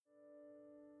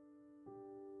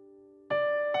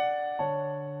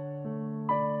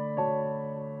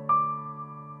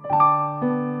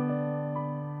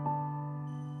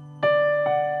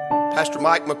Pastor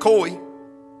Mike McCoy,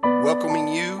 welcoming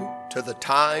you to the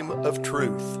Time of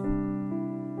Truth.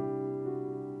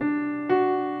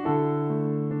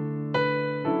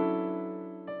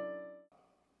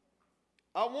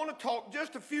 I want to talk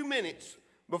just a few minutes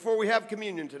before we have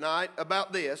communion tonight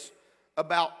about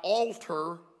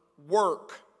altar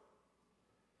work.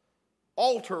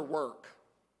 Altar work.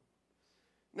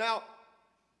 Now,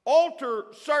 altar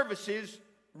services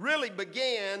really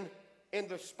began in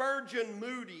the Spurgeon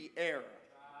Moody era.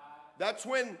 That's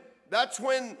when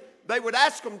they would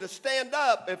ask them to stand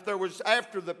up if there was,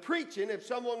 after the preaching, if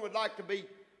someone would like to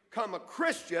become a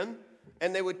Christian,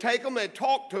 and they would take them and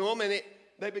talk to them, and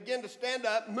they began to stand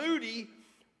up. Moody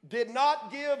did not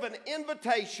give an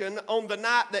invitation on the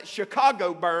night that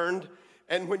Chicago burned,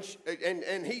 and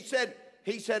he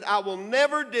said, I will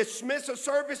never dismiss a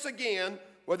service again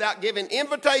without giving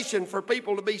invitation for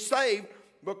people to be saved,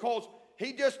 because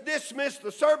he just dismissed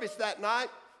the service that night,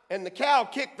 and the cow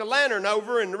kicked the lantern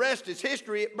over, and the rest is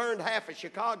history. It burned half of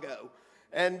Chicago.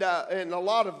 And a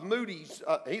lot of Moody's,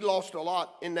 he lost a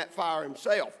lot in that fire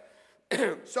himself.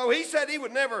 So he said he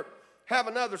would never have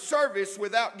another service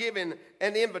without giving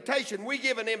an invitation. We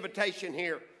give an invitation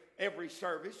here every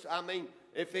service. I mean,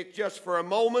 if it's just for a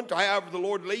moment, however the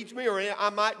Lord leads me, or I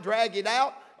might drag it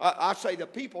out. I say the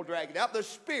people drag it out. The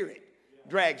Spirit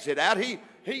drags it out.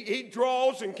 He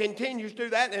draws and continues to do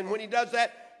that, and when he does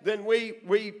that, then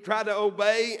we try to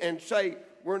obey and say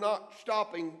we're not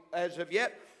stopping as of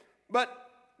yet. But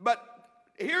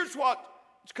here's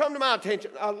what's come to my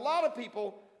attention. A lot of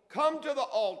people come to the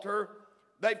altar.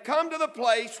 They've come to the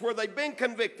place where they've been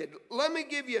convicted. Let me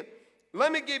give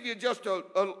you just a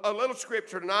little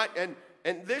scripture tonight,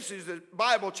 and this is a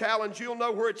Bible challenge. You'll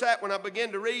know where it's at when I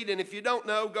begin to read, and if you don't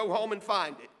know, go home and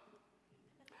find it.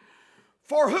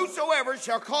 For whosoever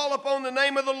shall call upon the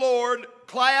name of the Lord,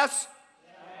 class,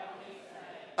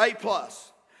 A+.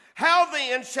 How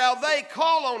then shall they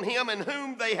call on him in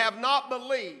whom they have not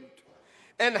believed?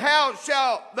 And how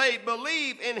shall they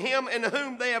believe in him in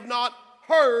whom they have not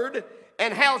heard?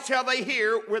 And how shall they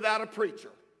hear without a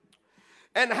preacher?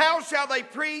 And how shall they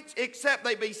preach except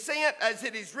they be sent? As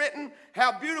it is written,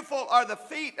 how beautiful are the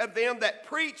feet of them that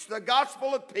preach the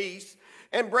gospel of peace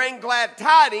and bring glad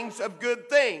tidings of good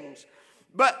things.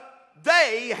 But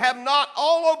they have not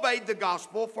all obeyed the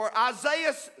gospel. For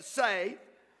Isaiah saith,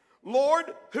 Lord,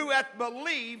 who hath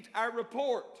believed our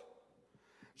report?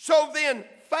 So then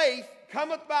faith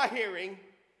cometh by hearing,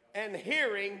 and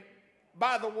hearing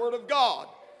by the word of God.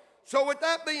 So with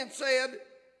that being said,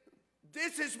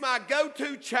 this is my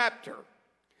go-to chapter.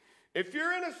 If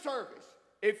you're in a service,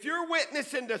 if you're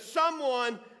witnessing to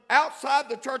someone outside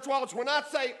the church walls, when I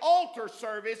say altar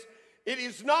service, it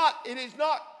is not,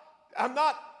 I'm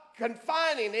not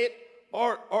confining it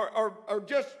or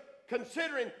just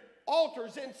considering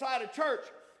altars inside a church.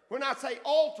 When I say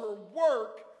altar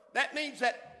work, that means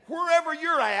that wherever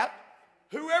you're at,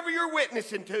 whoever you're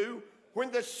witnessing to,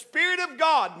 when the Spirit of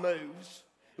God moves,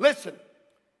 listen,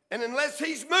 and unless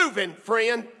he's moving,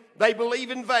 friend, they believe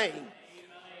in vain.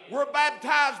 We're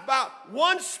baptized by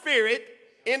one Spirit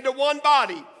into one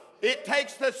body. It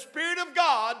takes the Spirit of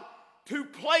God to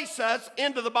place us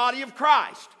into the body of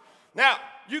Christ. Now,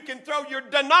 you can throw your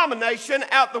denomination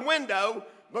out the window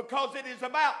because it is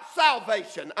about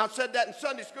salvation. I said that in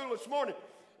Sunday school this morning.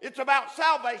 It's about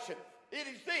salvation. It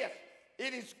is this.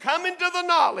 It is coming to the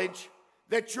knowledge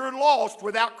that you're lost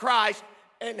without Christ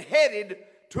and headed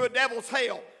to a devil's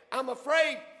hell. I'm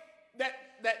afraid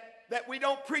that we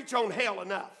don't preach on hell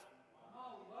enough.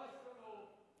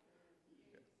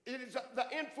 It is the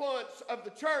influence of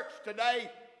the church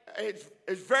today is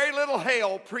very little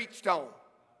hell preached on.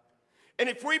 And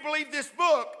if we believe this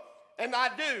book, and I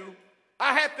do,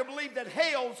 I have to believe that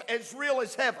hell's as real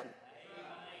as heaven.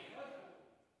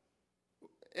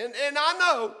 And I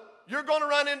know you're going to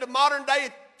run into modern day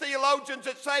theologians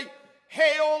that say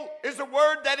hell is a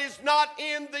word that is not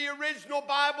in the original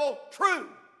Bible. True.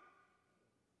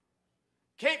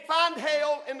 Can't find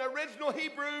hell in the original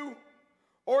Hebrew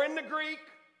or in the Greek.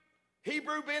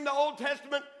 Hebrew being the Old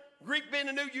Testament, Greek being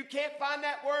the New. You can't find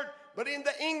that word. But in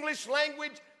the English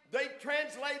language, they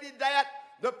translated that,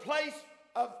 the place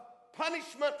of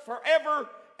punishment forever,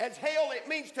 as hell. It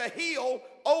means to heal.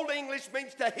 Old English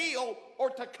means to heal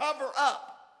or to cover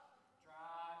up.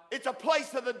 It's a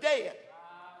place of the dead.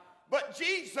 But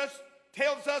Jesus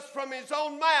tells us from his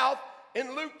own mouth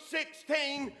in Luke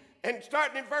 16 and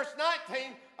starting in verse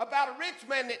 19 about a rich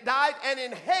man that died, and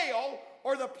in hell,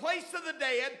 or the place of the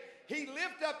dead, he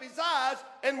lifted up his eyes,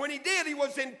 and when he did, he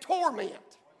was in torment.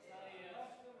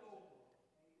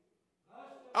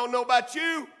 I don't know about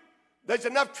you. There's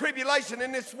enough tribulation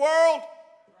in this world.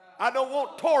 I don't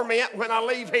want torment when I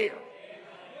leave here.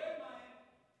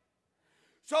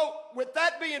 So with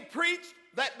that being preached,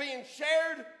 that being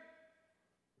shared,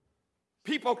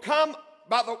 people come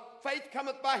by the faith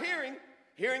cometh by hearing,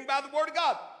 hearing by the word of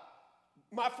God.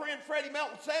 My friend Freddie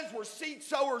Melton says we're seed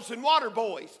sowers and water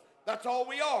boys. That's all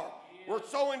we are. We're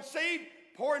sowing seed,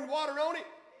 pouring water on it,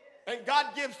 and God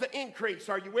gives the increase.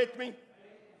 Are you with me?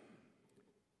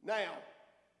 Now,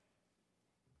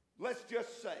 let's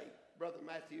just say, Brother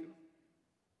Matthew,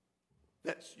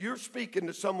 that you're speaking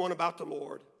to someone about the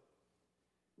Lord,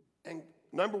 and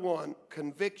number one,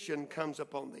 conviction comes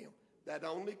upon them. That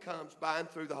only comes by and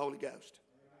through the Holy Ghost.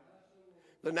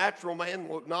 The natural man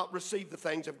will not receive the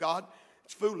things of God.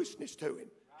 It's foolishness to him.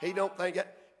 He don't think it.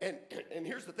 And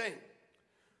here's the thing.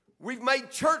 We've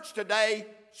made church today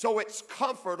so it's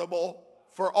comfortable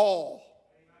for all.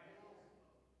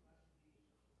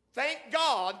 Thank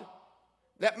God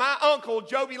that my uncle,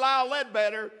 Joby Lyle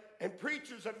Ledbetter, and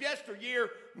preachers of yesteryear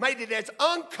made it as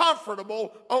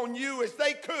uncomfortable on you as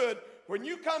they could. When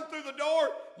you come through the door,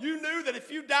 you knew that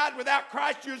if you died without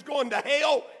Christ, you was going to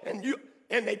hell, and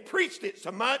they preached it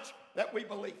so much that we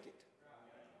believed it.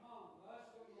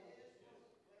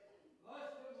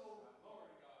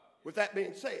 With that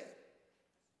being said,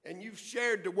 and you've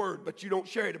shared the word, but you don't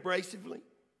share it abrasively.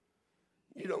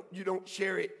 You don't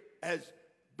share it as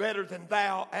better than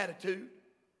thou attitude.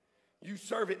 You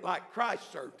serve it like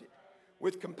Christ served it,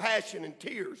 with compassion and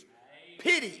tears,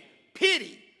 pity,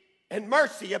 and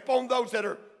mercy upon those that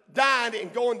are dying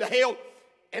and going to hell.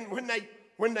 And when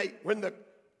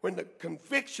the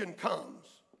conviction comes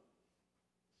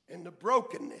and the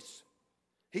brokenness,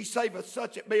 he saveth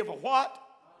such it be of a what?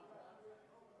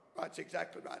 That's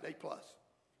exactly right, A+.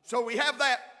 So we have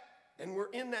that, and we're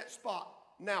in that spot.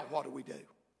 Now what do we do?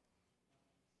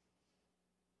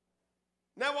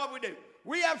 Now what do we do?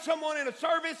 We have someone in a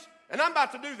service, and I'm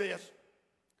about to do this.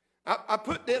 I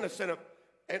put Dennis in a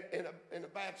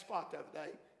bad spot the other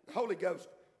day. The Holy Ghost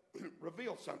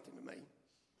revealed something to me.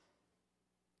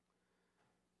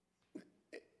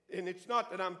 And it's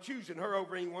not that I'm choosing her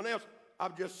over anyone else.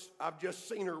 I've just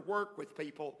seen her work with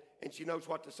people, and she knows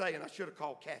what to say, and I should have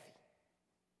called Kathy.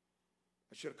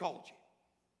 I should have called you.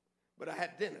 But I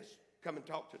had Dennis come and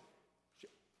talk to her.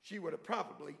 She would have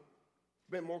probably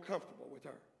been more comfortable with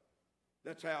her.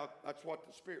 That's what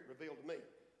the Spirit revealed to me.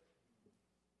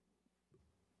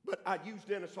 But I use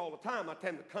Dennis all the time. I tell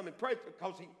him to come and pray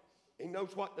because he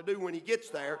knows what to do when he gets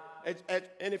there.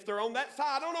 And if they're on that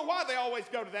side, I don't know why they always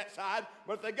go to that side,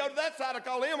 but if they go to that side, I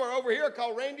call him, or over here, I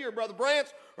call Randy or Brother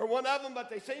Brance or one of them, but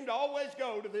they seem to always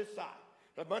go to this side.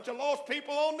 A bunch of lost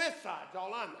people on this side is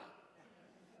all I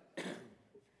know.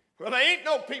 Well, there ain't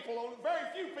no people very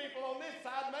few people on this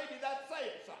side. Maybe that's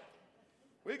saying something.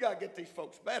 We got to get these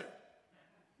folks better.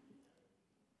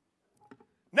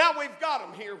 Now we've got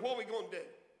them here. What are we going to do?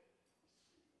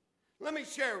 Let me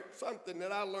share something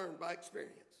that I learned by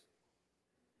experience.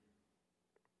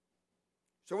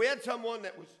 So we had someone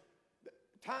that was,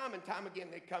 time and time again,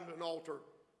 they'd come to an altar.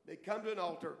 They'd come to an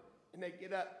altar, and they'd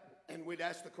get up, and we'd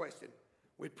ask the question.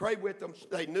 We'd pray with them.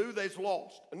 They knew they was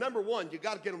lost. And number one, you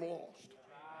got to get them lost.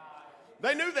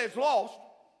 They knew they was lost.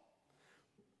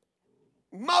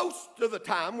 Most of the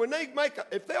time, when they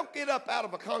if they'll get up out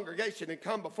of a congregation and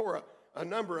come before a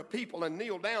number of people and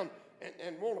kneel down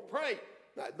and want to pray,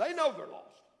 they know they're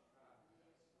lost.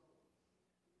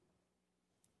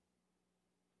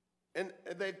 And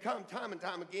they'd come time and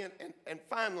time again, and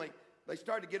finally, they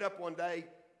started to get up one day,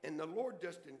 and the Lord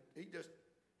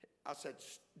I said,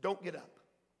 don't get up.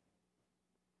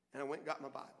 And I went and got my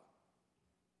Bible.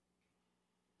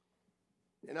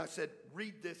 And I said,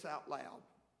 read this out loud.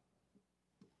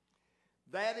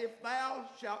 That if thou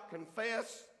shalt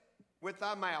confess with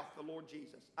thy mouth the Lord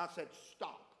Jesus. I said,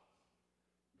 stop.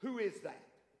 Who is that?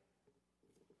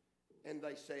 And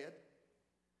they said,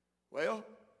 well,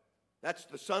 that's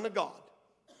the Son of God.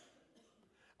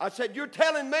 I said, you're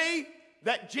telling me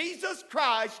that Jesus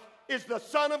Christ is the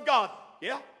Son of God?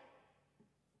 Yeah.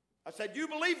 I said, you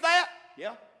believe that?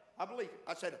 Yeah, I believe it.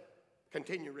 I said,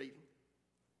 continue reading.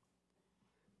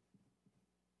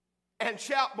 And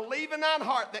shalt believe in thine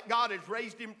heart that God has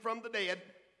raised him from the dead.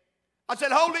 I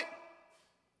said, hold it.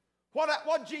 What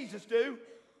did Jesus do?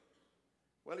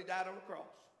 Well, he died on the cross.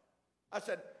 I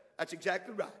said, that's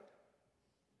exactly right.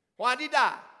 Why did he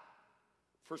die?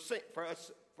 For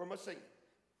my sin.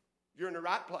 You're in the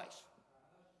right place.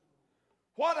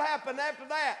 What happened after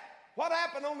that? What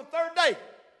happened on the third day?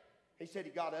 He said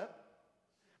he got up.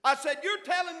 I said, you're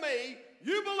telling me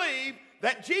you believe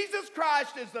that Jesus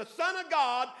Christ is the Son of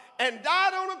God and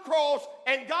died on a cross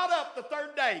and got up the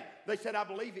third day. They said, I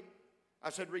believe it. I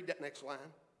said, read that next line.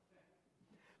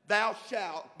 thou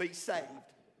shalt be saved.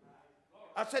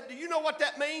 I said, do you know what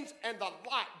that means? And the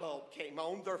light bulb came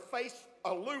on, their face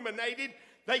illuminated.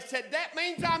 They said, that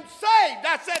means I'm saved.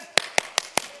 I said,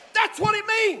 that's what it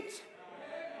means.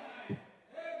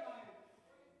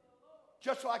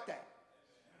 Just like that.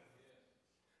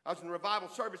 I was in a revival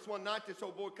service one night. This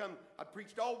old boy come. I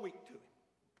preached all week to him.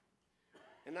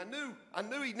 And I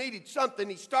knew he needed something.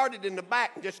 He started in the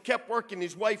back and just kept working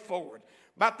his way forward.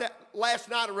 About that last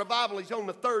night of revival, he's on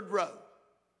the third row.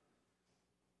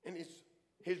 And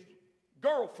his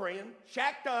girlfriend,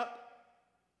 shacked up,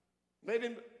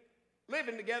 living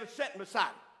together, sitting beside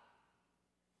him.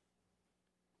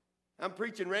 I'm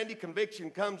preaching, Randy.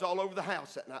 Conviction comes all over the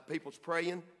house that night. People's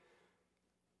praying.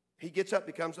 He gets up,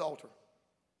 becomes the altar.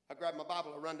 I grabbed my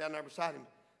Bible, I run down there beside him,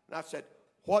 and I said,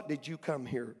 what did you come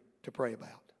here to pray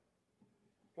about?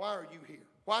 Why are you here?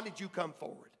 Why did you come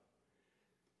forward?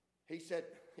 He said,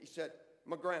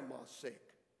 my grandma's sick.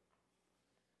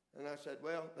 And I said,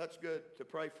 well, that's good to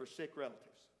pray for sick relatives.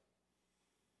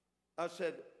 I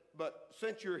said, but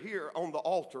since you're here on the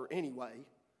altar anyway,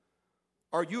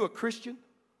 are you a Christian?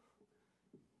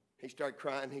 He started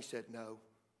crying. He said, no.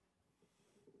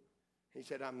 He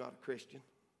said, I'm not a Christian.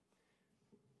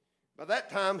 By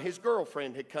that time, his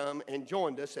girlfriend had come and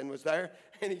joined us and was there.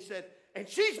 And he said, and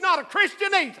she's not a Christian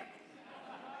either.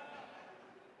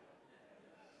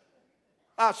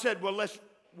 I said, well,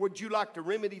 would you like to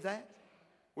remedy that?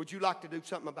 Would you like to do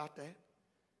something about that?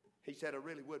 He said, I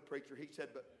really would, preacher. He said,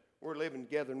 but we're living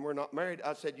together and we're not married.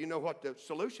 I said, you know what the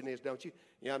solution is, don't you?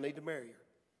 Yeah, I need to marry her.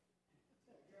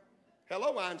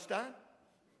 Hello, Einstein.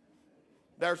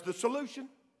 There's the solution.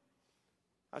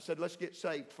 I said, let's get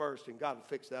saved first and God will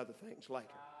fix the other things later.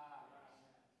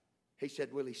 He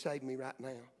said, will he save me right now?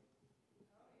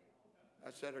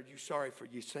 I said, are you sorry for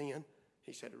your sin?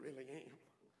 He said, I really am.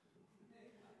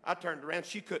 I turned around.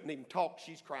 She couldn't even talk.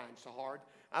 She's crying so hard.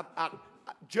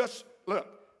 Look,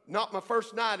 not my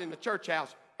first night in the church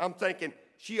house. I'm thinking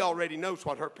she already knows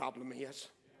what her problem is.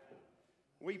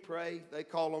 We pray. They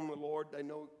call on the Lord. They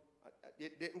know.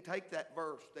 It didn't take that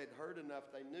verse. They'd heard enough.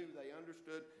 They knew. They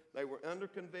understood. They were under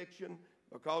conviction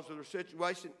because of their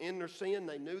situation. In their sin,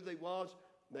 they knew they was.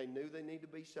 They knew they needed to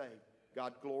be saved.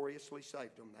 God gloriously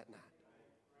saved them that night.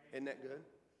 Isn't that good?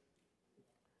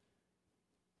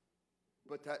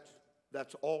 But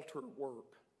that's altar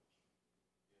work.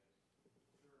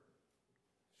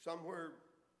 Somewhere,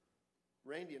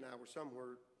 Randy and I were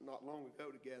somewhere not long ago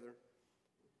together,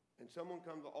 and someone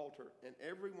come to the altar, and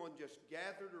everyone just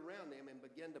gathered around them and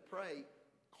began to pray,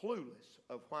 clueless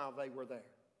of why they were there.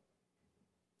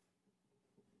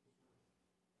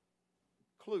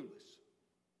 Clueless.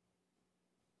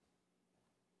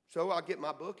 So I get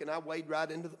my book, and I wade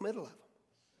right into the middle of them.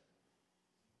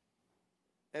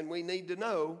 And we need to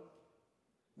know,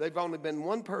 they've only been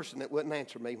one person that wouldn't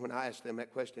answer me when I asked them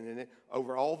that question in it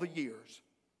over all the years.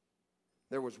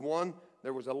 There was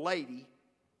a lady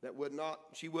that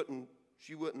she wouldn't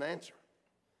answer.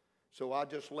 So I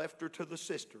just left her to the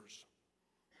sisters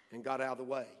and got out of the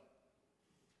way.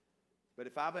 But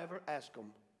if I've ever asked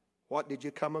them, what did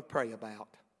you come and pray about?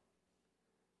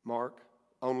 Mark,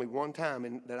 only one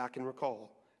time that I can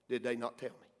recall did they not tell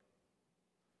me.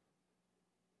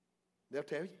 They'll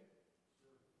tell you.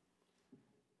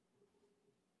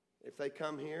 If they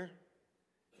come here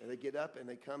and they get up and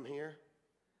they come here,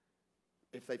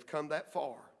 if they've come that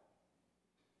far,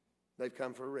 they've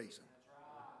come for a reason.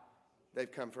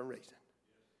 They've come for a reason.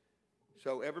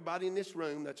 So everybody in this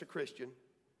room that's a Christian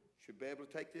should be able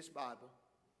to take this Bible,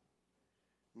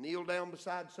 kneel down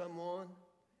beside someone,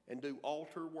 and do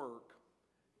altar work.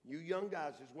 You young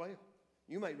guys as well.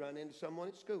 You may run into someone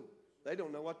at school. They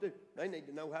don't know what to do. They need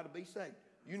to know how to be saved.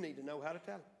 You need to know how to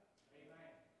tell them.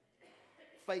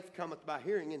 Faith cometh by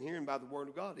hearing, and hearing by the word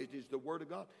of God. It is the word of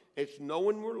God. It's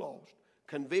knowing we're lost.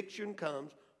 Conviction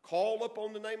comes. Call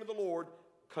upon the name of the Lord.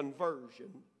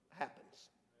 Conversion happens.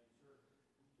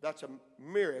 That's a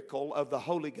miracle of the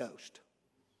Holy Ghost.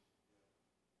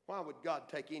 Why would God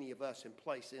take any of us and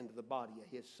place into the body of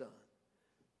his Son?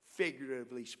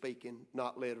 Figuratively speaking,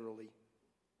 not literally,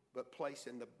 but place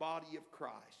in the body of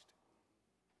Christ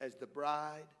as the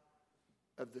bride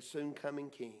of the soon coming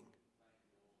King.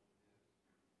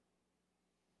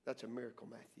 That's a miracle,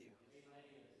 Matthew.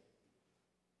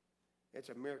 It's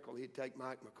a miracle he'd take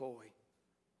Mike McCoy.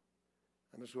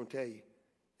 I'm just going to tell you,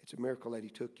 it's a miracle that he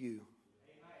took you.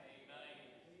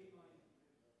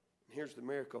 Here's the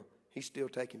miracle. He's still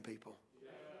taking people.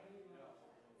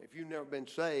 If you've never been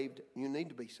saved, you need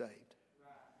to be saved.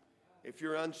 If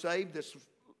you're unsaved,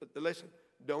 listen,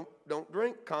 don't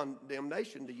drink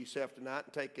condemnation to yourself tonight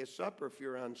and take this supper if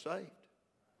you're unsaved.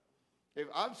 If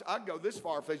I'd go this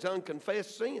far, if there's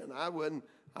unconfessed sin,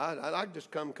 I'd just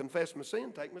come confess my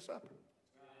sin, take my supper.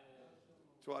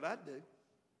 That's what I'd do.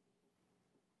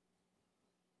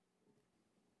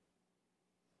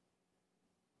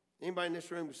 Anybody in this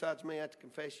room besides me have to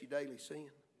confess your daily sin?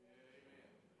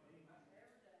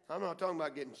 I'm not talking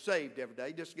about getting saved every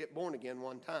day, just get born again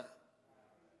one time.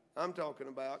 I'm talking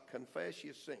about confess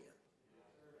your sin.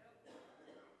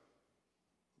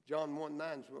 John 1:9,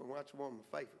 that's one of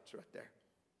my favorites right there.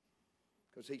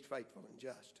 Because he's faithful and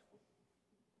just.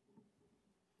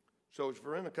 So as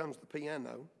Verena comes to the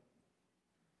piano,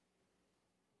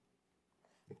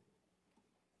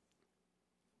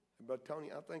 but Tony,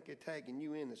 I think they're tagging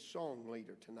you in as song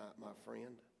leader tonight, my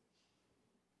friend.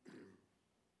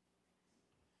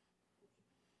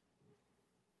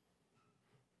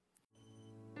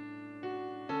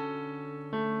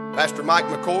 Pastor Mike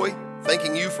McCoy,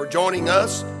 thanking you for joining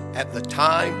us at the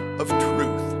Time of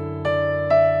Truth.